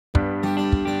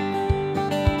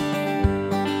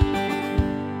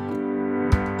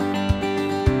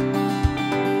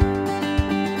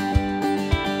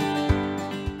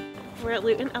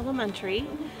Luton Elementary,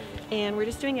 and we're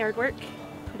just doing yard work,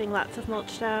 putting lots of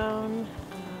mulch down,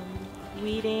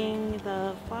 weeding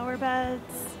the flower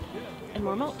beds, and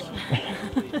more mulch.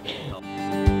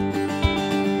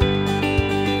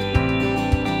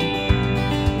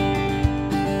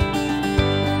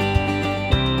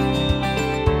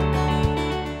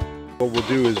 What we'll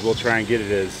do is we'll try and get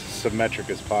it as symmetric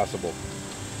as possible.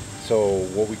 So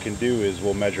what we can do is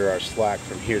we'll measure our slack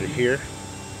from here to here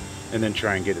and then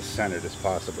try and get as centered as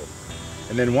possible.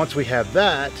 And then once we have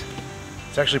that,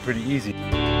 it's actually pretty easy.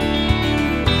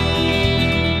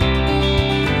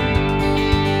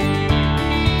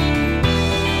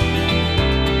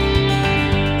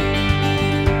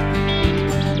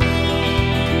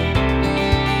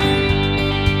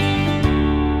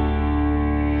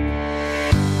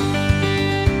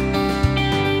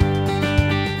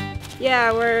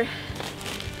 Yeah,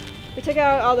 we took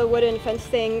out all the wooden fence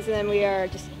things, and then we are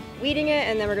just weeding it,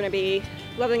 and then we're going to be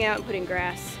leveling out and putting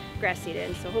grass seed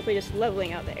in, so hopefully just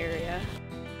leveling out the area.